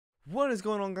What is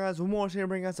going on, guys? We're more here to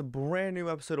bring us a brand new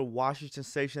episode of Washington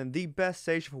Station, the best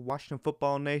station for Washington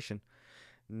Football Nation.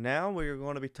 Now we are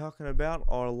going to be talking about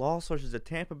our loss versus the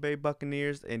Tampa Bay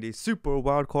Buccaneers in the Super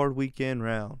Wild Card Weekend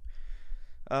round.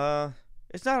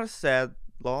 It's not a sad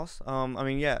loss.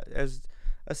 There's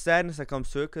a sadness that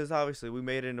comes to it because obviously we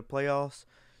made it in the playoffs.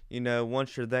 You know,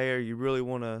 once you're there, you really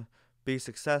want to be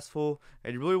successful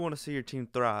and you really want to see your team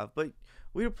thrive. But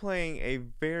we were playing a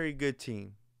very good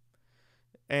team.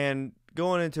 And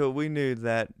going into it, we knew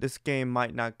that this game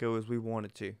might not go as we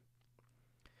wanted to.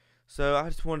 So I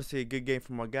just wanted to see a good game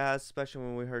from our guys, especially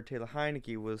when we heard Taylor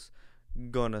Heineke was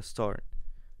going to start.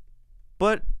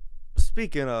 But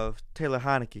speaking of Taylor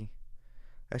Heineke,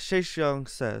 as Chase Young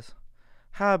says,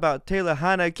 how about Taylor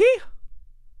Heineke?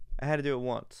 I had to do it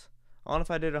once. I don't know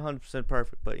if I did it 100%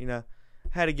 perfect, but, I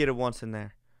had to get it once in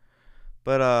there.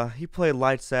 But he played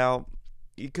lights out.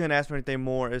 You couldn't ask for anything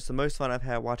more. It's the most fun I've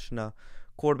had watching a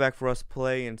quarterback for us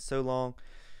play in so long.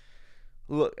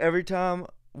 Look, every time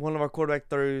one of our quarterback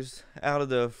throws out of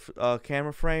the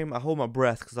camera frame, I hold my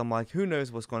breath because I'm like, who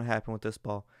knows what's going to happen with this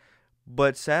ball.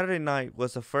 But Saturday night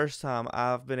was the first time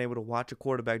I've been able to watch a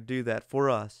quarterback do that for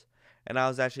us, and I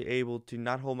was actually able to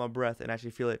not hold my breath and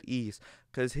actually feel at ease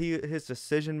because his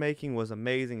decision making was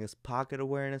amazing. His pocket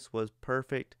awareness was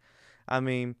perfect. I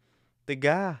mean, the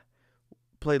guy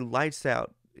played lights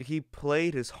out. He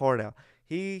played his heart out.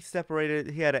 He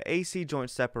had an AC joint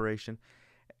separation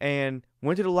and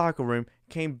went to the locker room,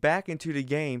 came back into the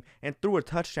game, and threw a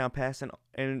touchdown pass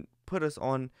and put us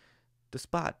on the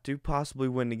spot to possibly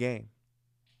win the game.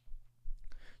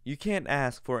 You can't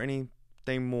ask for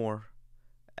anything more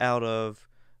out of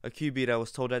a QB that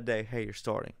was told that day, hey, you're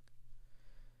starting.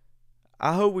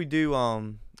 I hope we do.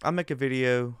 I'll make a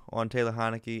video on Taylor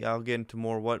Heineke. I'll get into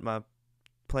more what my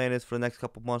plan is for the next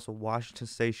couple months with Washington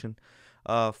Station.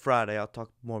 Friday. I'll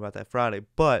talk more about that Friday.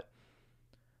 But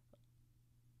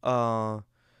I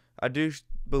do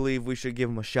believe we should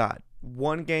give him a shot.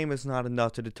 One game is not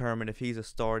enough to determine if he's a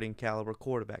starting caliber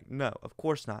quarterback. No, of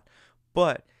course not.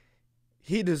 But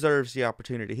he deserves the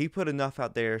opportunity. He put enough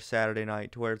out there Saturday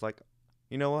night to where it's like,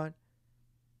 you know what?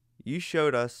 You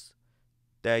showed us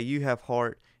that you have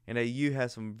heart and that you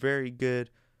have some very good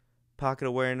pocket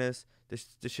awareness,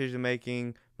 decision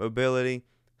making, mobility.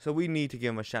 So we need to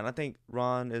give him a shot. I think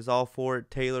Ron is all for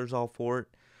it. Taylor's all for it.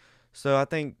 So I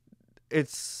think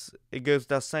it goes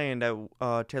without saying that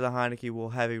Taylor Heineke will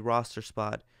have a roster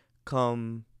spot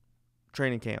come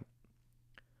training camp.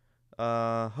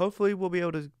 Hopefully we'll be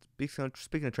able to,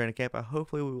 speaking of training camp,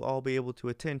 hopefully we'll all be able to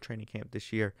attend training camp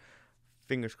this year.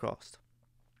 Fingers crossed.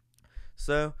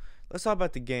 So let's talk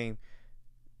about the game.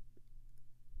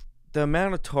 The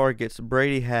amount of targets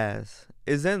Brady has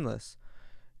is endless.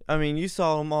 I mean, you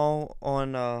saw them all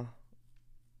in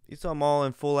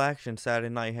full action Saturday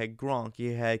night. You had Gronk,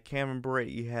 you had Cameron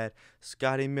Brate, you had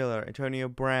Scotty Miller, Antonio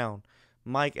Brown,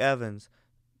 Mike Evans,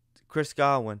 Chris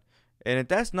Godwin. And if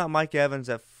that's not Mike Evans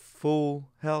at full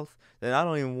health, then I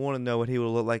don't even want to know what he would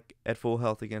look like at full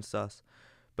health against us.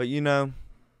 But,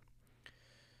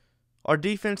 our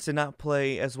defense did not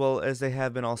play as well as they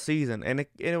have been all season. And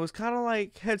it was kind of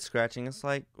like head-scratching. It's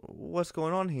like, what's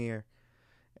going on here?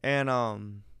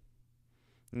 And,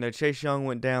 Chase Young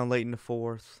went down late in the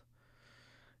fourth.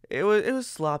 It was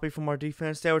sloppy from our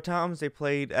defense. There were times they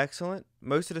played excellent.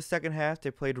 Most of the second half,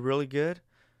 they played really good.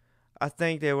 I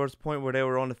think there was a point where they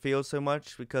were on the field so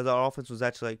much because our offense was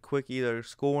actually quick either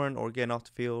scoring or getting off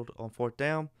the field on fourth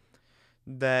down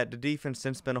that the defense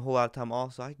didn't spend a whole lot of time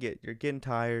off. So I get you're getting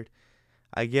tired.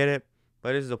 I get it.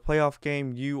 But this is a playoff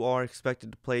game. You are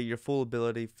expected to play your full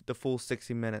ability, the full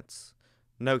 60 minutes.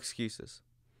 No excuses.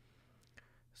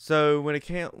 So when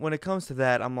it comes to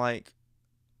that, I'm like,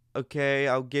 okay,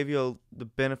 I'll give you the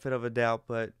benefit of a doubt,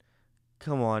 but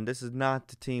come on, this is not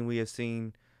the team we have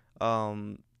seen,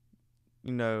 trashing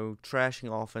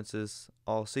offenses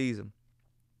all season.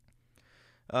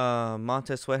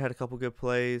 Montez Sweat had a couple good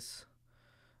plays.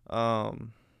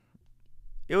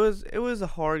 It was a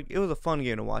fun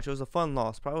game to watch. It was a fun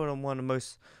loss. Probably one of the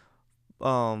most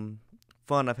fun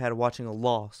I've had watching a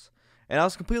loss, and I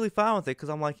was completely fine with it because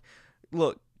I'm like,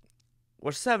 look,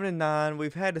 we're 7-9.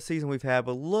 We've had the season we've had,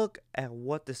 but look at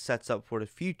what this sets up for the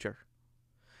future.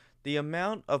 The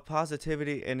amount of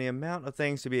positivity and the amount of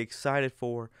things to be excited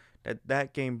for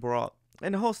that game brought,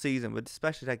 and the whole season, but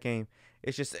especially that game,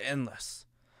 it's just endless.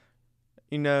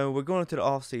 We're going into the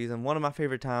off season, one of my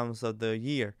favorite times of the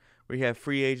year. We have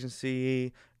free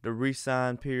agency, the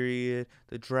re-sign period,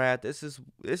 the draft. This is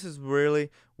really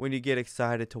when you get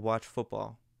excited to watch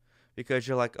football. Because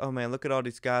you're like, oh man, look at all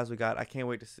these guys we got. I can't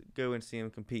wait to go and see them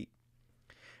compete.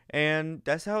 And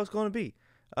that's how it's going to be.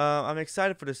 I'm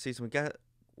excited for this season. We got,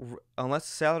 unless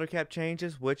the salary cap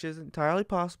changes, which is entirely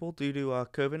possible due to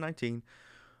COVID-19.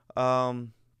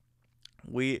 Um,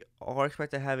 we are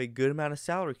expected to have a good amount of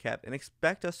salary cap and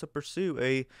expect us to pursue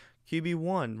a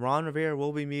QB1. Ron Rivera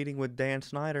will be meeting with Dan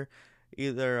Snyder,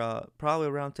 either probably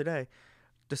around today,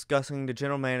 discussing the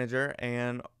general manager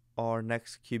and our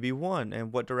next QB1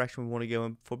 and what direction we want to go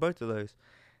in for both of those.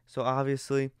 So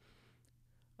obviously,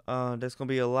 there's going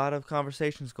to be a lot of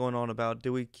conversations going on about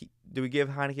do we give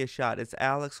Heineke a shot? Is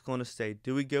Alex going to stay?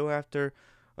 Do we go after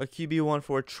a QB1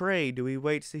 for a trade? Do we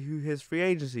wait to see who his free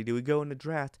agency? Do we go in the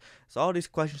draft? So all these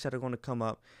questions that are going to come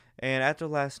up. And after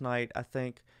last night, I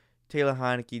think Taylor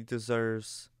Heineke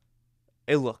deserves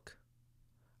a look.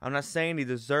 I'm not saying he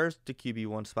deserves the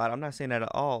QB1 spot. I'm not saying that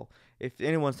at all. If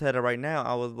anyone said it right now,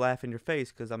 I would laugh in your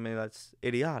face because, I mean, that's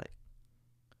idiotic.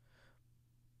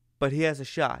 But he has a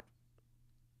shot.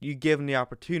 You give him the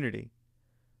opportunity.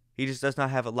 He just does not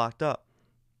have it locked up.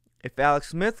 If Alex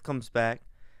Smith comes back,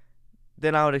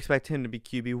 then I would expect him to be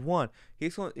QB1. He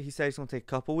said he's going to take a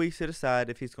couple weeks to decide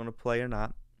if he's going to play or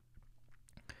not.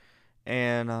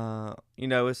 And,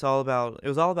 it was all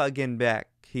about getting back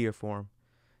here for him.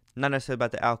 Not necessarily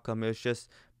about the outcome. It was just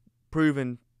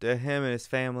proving to him and his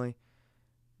family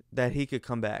that he could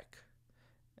come back.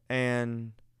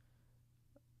 And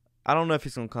I don't know if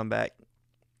he's going to come back.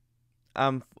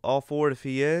 I'm all for it if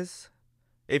he is.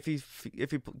 If he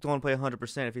don't play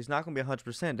 100%, if he's not going to be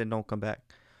 100%, then don't come back.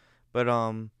 But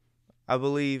I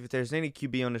believe if there's any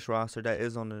QB on this roster that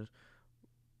is on the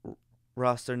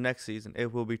roster next season,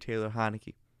 it will be Taylor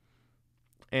Heineke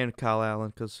and Kyle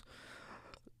Allen, because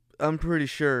I'm pretty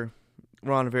sure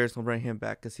Ron Rivera's going to bring him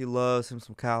back because he loves him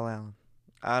some Kyle Allen.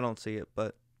 I don't see it,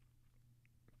 but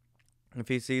if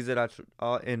he sees it,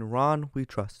 in Ron, we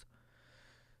trust.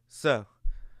 So,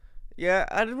 yeah,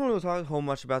 I didn't want to talk a whole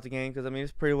much about the game because, I mean,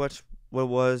 it's pretty much what it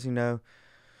was,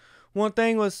 One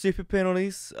thing was stupid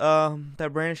penalties. That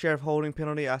Brandon Sheriff holding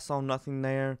penalty, I saw nothing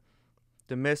there.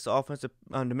 The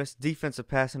missed defensive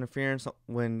pass interference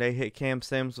when they hit Cam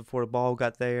Sims before the ball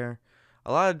got there.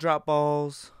 A lot of drop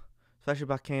balls, especially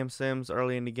by Cam Sims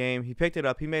early in the game. He picked it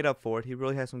up. He made up for it. He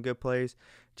really had some good plays.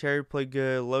 Cherry played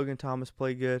good. Logan Thomas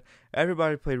played good.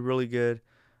 Everybody played really good.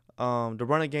 The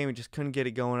running game, we just couldn't get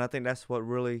it going. I think that's what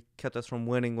really kept us from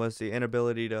winning, was the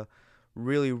inability to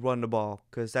really run the ball,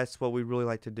 because that's what we really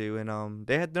like to do. And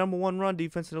they had the number one run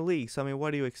defense in the league. So, I mean,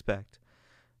 what do you expect?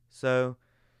 So,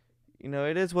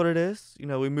 it is what it is.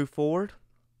 We move forward.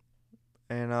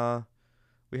 And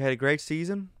we had a great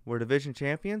season. We're division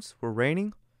champions. We're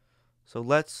reigning. So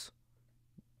let's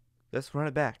run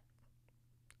it back,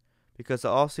 because the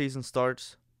off season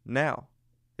starts now.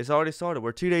 It's already started.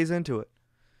 We're 2 days into it.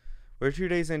 We're 2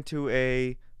 days into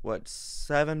a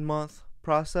 7-month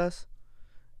process,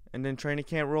 and then training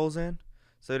camp rolls in.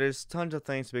 So there's tons of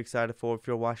things to be excited for. If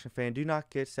you're a Washington fan, do not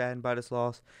get saddened by this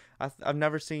loss. I've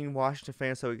never seen Washington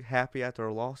fans so happy after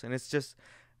a loss, and it's just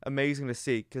amazing to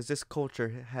see, because this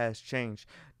culture has changed,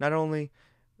 not only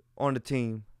on the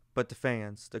team but the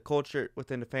fans. The culture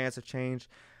within the fans have changed.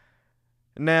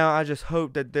 Now I just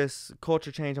hope that this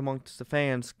culture change amongst the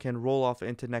fans can roll off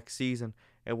into next season,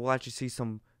 and we'll actually see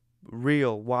some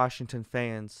real Washington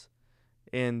fans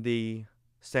in the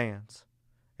stands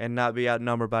and not be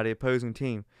outnumbered by the opposing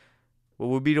team. Will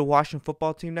we be the Washington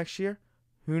football team next year?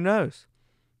 Who knows?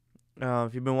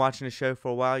 If you've been watching the show for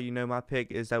a while, my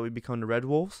pick is that we become the Red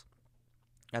Wolves.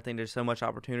 I think there's so much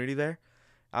opportunity there.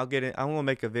 I'm going to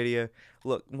make a video.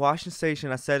 Look, Washington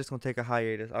Station, I said it's going to take a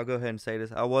hiatus. I'll go ahead and say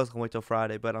this. I was going to wait till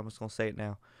Friday, but I'm just going to say it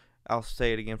now. I'll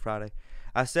say it again Friday.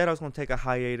 I said I was going to take a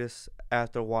hiatus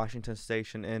after Washington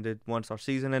Station ended, once our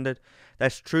season ended.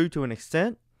 That's true to an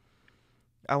extent.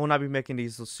 I will not be making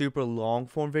these super long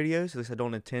form videos, at least I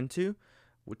don't intend to.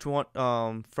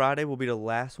 Friday will be the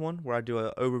last one where I do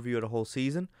an overview of the whole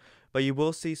season. But you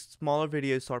will see smaller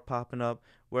videos start popping up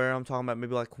where I'm talking about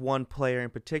maybe like one player in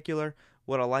particular,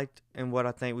 what I liked and what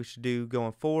I think we should do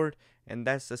going forward. And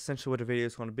that's essentially what the video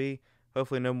is going to be.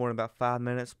 Hopefully no more than about 5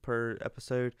 minutes per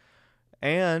episode.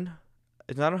 And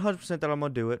it's not 100% that I'm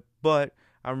going to do it, but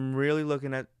I'm really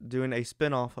looking at doing a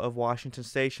spinoff of Washington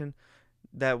Station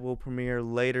that will premiere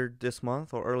later this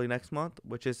month or early next month,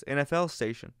 which is NFL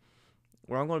Station,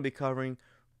 where I'm going to be covering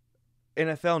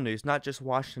NFL news, not just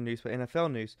Washington news, but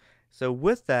NFL news. So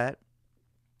with that,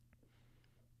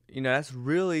 that's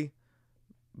really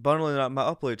bundling up my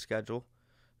upload schedule.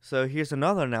 So here's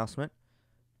another announcement.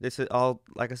 This is all,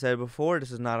 like I said before,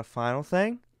 this is not a final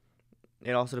thing.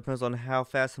 It also depends on how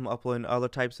fast I'm uploading other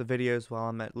types of videos while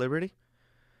I'm at Liberty.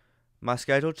 My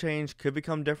schedule change could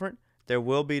become different. There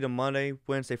will be the Monday,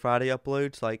 Wednesday, Friday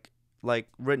uploads like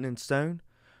written in stone.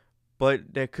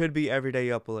 but there could be everyday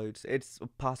uploads. It's a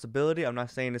possibility. I'm not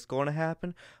saying it's going to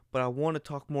happen, but I want to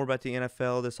talk more about the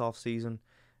NFL this offseason.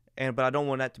 But I don't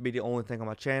want that to be the only thing on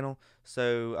my channel.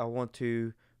 So I want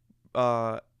to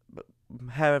uh,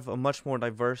 have a much more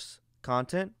diverse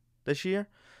content this year.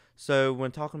 So when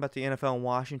talking about the NFL in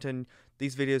Washington,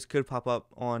 these videos could pop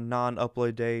up on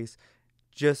non-upload days,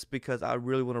 just because I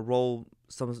really want to roll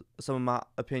some of my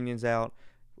opinions out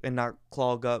and not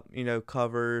clog up,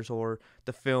 covers or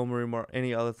the film room or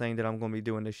any other thing that I'm going to be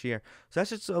doing this year. So that's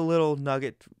just a little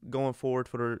nugget going forward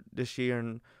for this year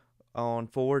and on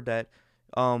forward, that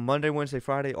Monday, Wednesday,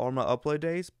 Friday are my upload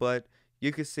days, but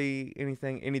you can see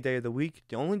anything any day of the week.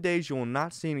 The only days you will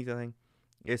not see anything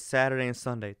is Saturday and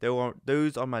Sunday.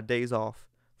 Those are my days off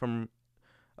from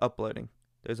uploading.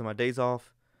 Those are my days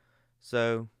off.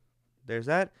 So there's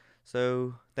that.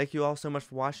 So thank you all so much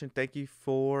for watching. Thank you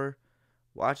for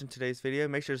watching today's video.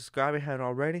 Make sure to subscribe if you haven't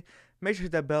already. Make sure to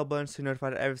hit that bell button to be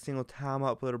notified every single time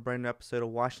I upload a brand new episode of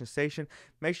Washington Station.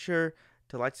 Make sure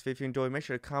to like this video if you enjoyed. Make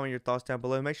sure to comment your thoughts down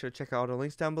below. Make sure to check out all the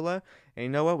links down below. And you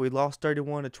know what? We lost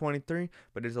 31-23,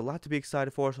 but there's a lot to be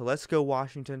excited for. So let's go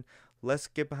Washington. Let's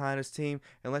get behind this team,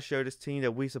 and let's show this team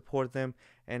that we support them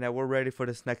and that we're ready for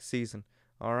this next season.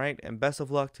 All right? And best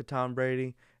of luck to Tom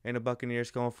Brady and the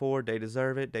Buccaneers going forward. They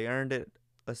deserve it. They earned it.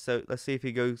 Let's see if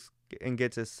he goes and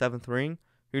gets his 7th ring.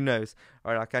 Who knows?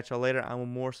 All right, I'll catch y'all later. I'm Will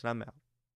Morris, and I'm out.